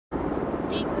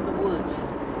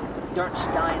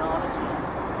Dachstein, Austria.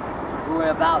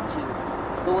 We're about to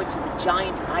go into the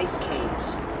giant ice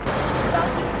caves. We're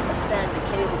about to ascend a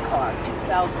cable car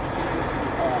 2,000 feet into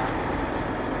the air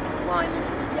and climb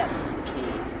into the depths of the cave.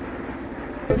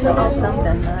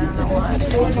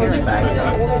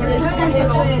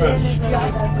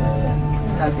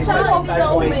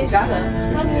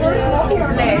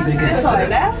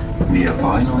 Wir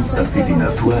freuen uns, dass Sie die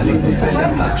Naturerlebniswelt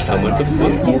am Dachstein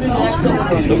für Ihren Aufzug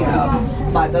gewählt haben.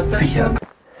 Sicher.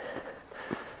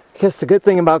 Because the good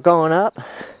thing about going up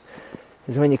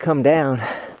is when you come down,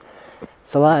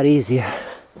 it's a lot easier.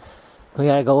 We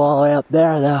gotta go all the way up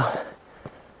there though.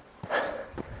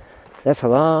 That's a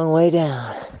long way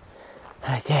down.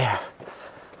 Right there.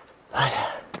 But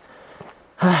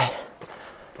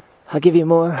I'll give you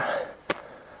more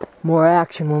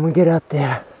action when we get up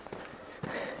there.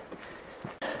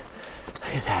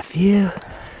 Look at that view.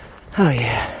 Oh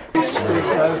yeah.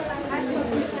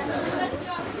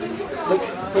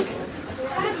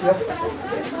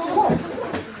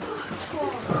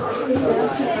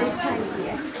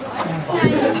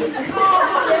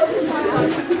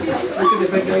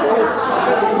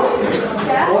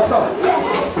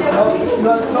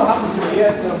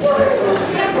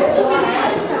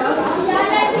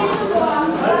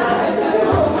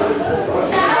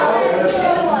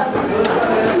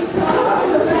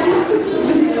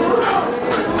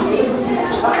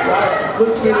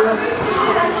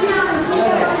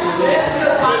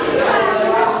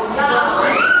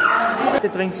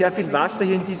 Dringt sehr viel Wasser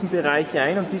hier in diesen Bereich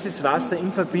ein und dieses Wasser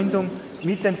in Verbindung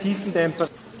mit den tiefen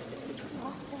Temperaturen.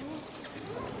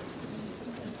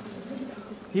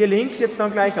 Hier links, jetzt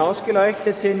dann gleich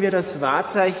ausgeleuchtet, sehen wir das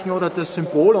Wahrzeichen oder das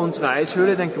Symbol unserer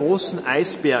Eishöhle, den großen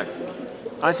Eisberg.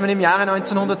 Als man im Jahre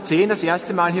 1910 das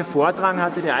erste Mal hier vordrang,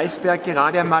 hatte der Eisberg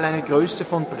gerade einmal eine Größe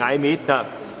von 3 Meter.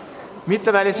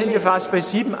 Mittlerweile sind wir fast bei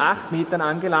 7, 8 Metern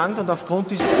angelangt und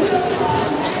aufgrund dieser...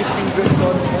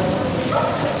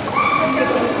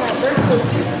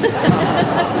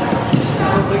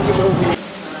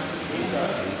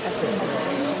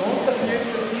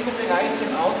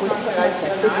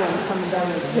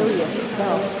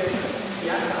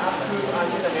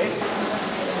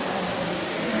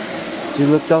 You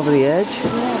looked over the edge?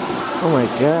 Oh my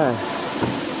god.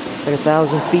 Like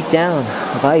 1,000 feet down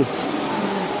of ice.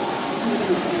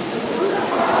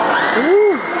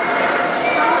 Woo.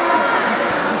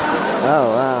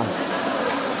 Oh wow.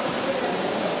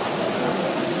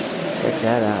 Check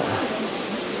that out.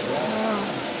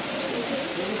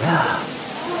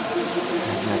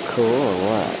 Isn't that cool or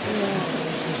what?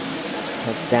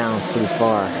 That's down pretty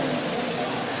far.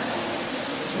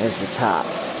 There's the top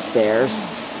stairs.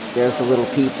 There's the little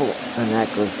people, and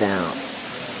that goes down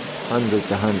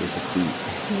hundreds of feet.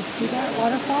 Can you see that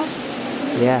waterfall?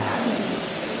 Yeah.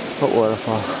 What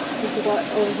waterfall?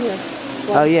 Over here.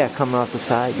 Oh yeah, coming off the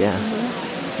side, yeah.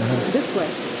 This way,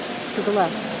 to the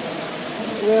left.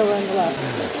 Way over on the left.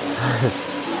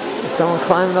 There's someone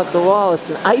climbing up the wall. It's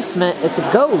an ice man. It's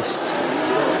a ghost.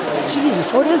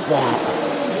 Jesus, what is that?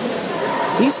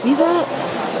 Do you see that?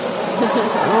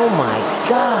 Oh my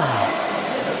God.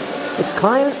 It's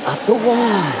climbing up the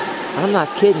wall. I'm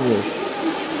not kidding you.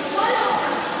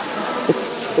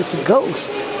 It's a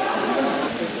ghost.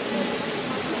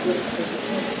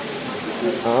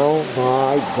 Oh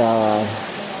my God.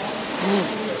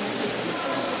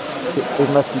 It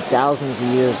must be thousands of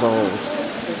years old.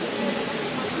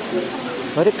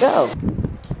 Where'd it go?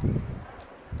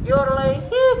 Yodelay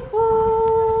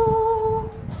hee-hoo.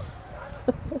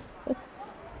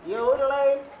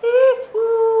 Yodelay hee-hoo.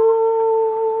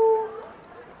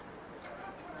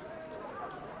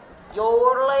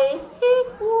 Yodelay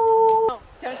hee-hoo.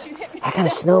 Don't you hit me. I got a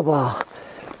snowball.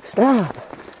 Stop.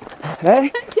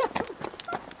 Ready?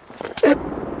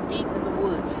 Deep in the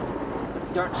woods of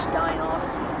Dachstein,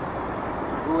 Austria.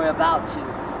 We're about to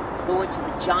go into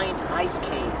the giant ice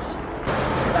caves.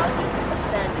 We're about to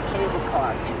ascend a cable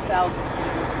car 2,000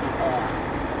 feet into the air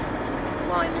and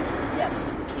climb into the depths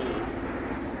of the cave.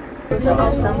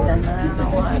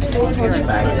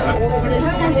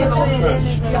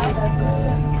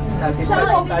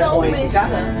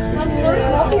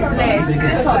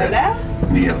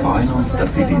 Wir freuen uns,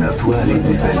 dass Sie die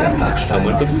Naturerlebniswelt am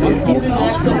Dachstein für Ihren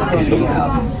Aufzug gewählt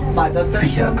haben.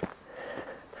 Sicher.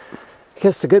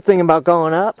 Because the good thing about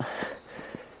going up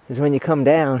is when you come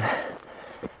down,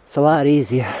 it's a lot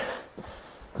easier.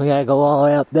 We gotta go all the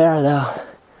way up there though.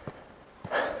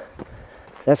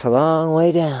 That's a long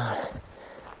way down.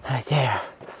 Right there.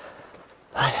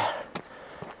 But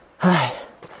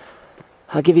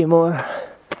I'll give you more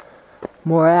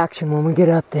action when we get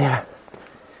up there.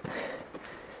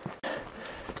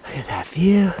 Look at that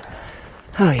view.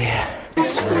 Oh yeah.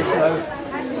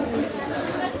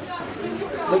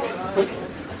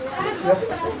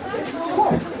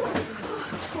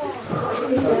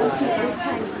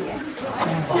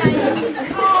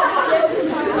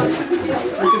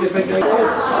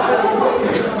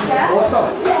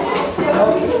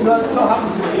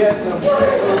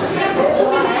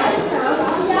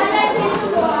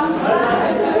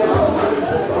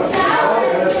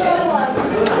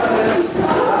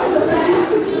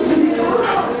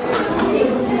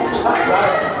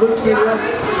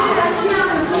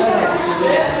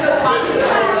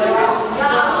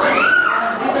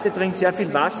 Dringt sehr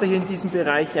viel Wasser hier in diesen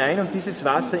Bereich ein und dieses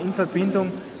Wasser in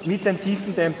Verbindung mit den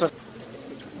tiefen Temperaturen.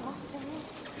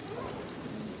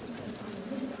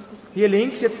 Hier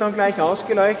links, jetzt dann gleich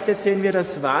ausgeleuchtet, sehen wir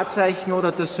das Wahrzeichen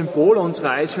oder das Symbol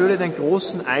unserer Eishöhle, den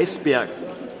großen Eisberg.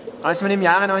 Als man im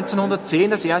Jahre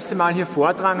 1910 das erste Mal hier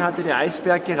vordrang, hatte der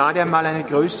Eisberg gerade einmal eine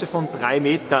Größe von 3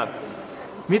 Meter.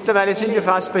 Mittlerweile sind wir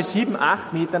fast bei 7,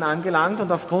 8 Metern angelangt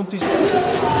und aufgrund dieser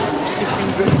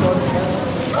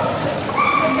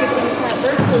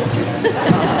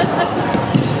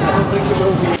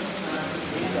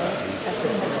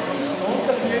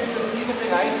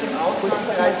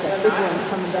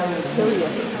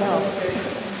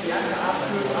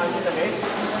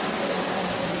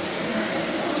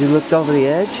You looked over the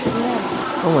edge?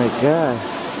 Yeah. Oh my god.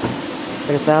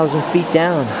 Like 1,000 feet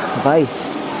down of ice.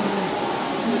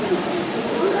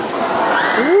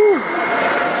 Woo.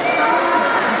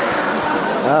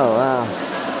 Oh wow.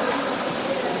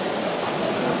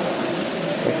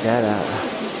 Check that out.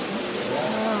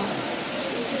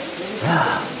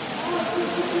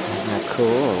 Isn't that cool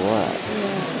or what?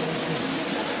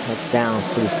 That's down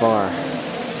pretty far.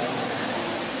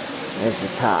 There's the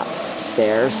top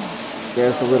stairs.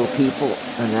 There's the little people,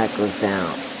 and that goes down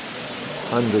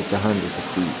hundreds of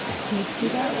feet. Can you see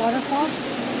that waterfall?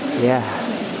 Yeah.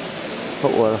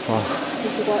 What waterfall?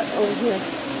 Over here.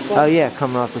 Oh yeah,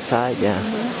 coming off the side, yeah.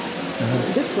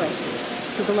 This way,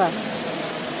 to the left.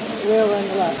 Way over on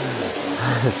the left.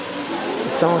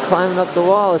 Someone climbing up the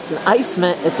wall. It's an ice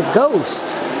man. It's a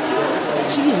ghost.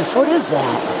 Jesus, what is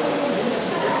that?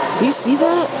 Do you see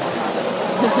that?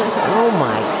 Oh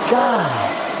my God.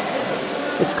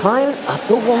 It's climbing up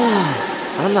the wall.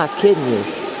 I'm not kidding you.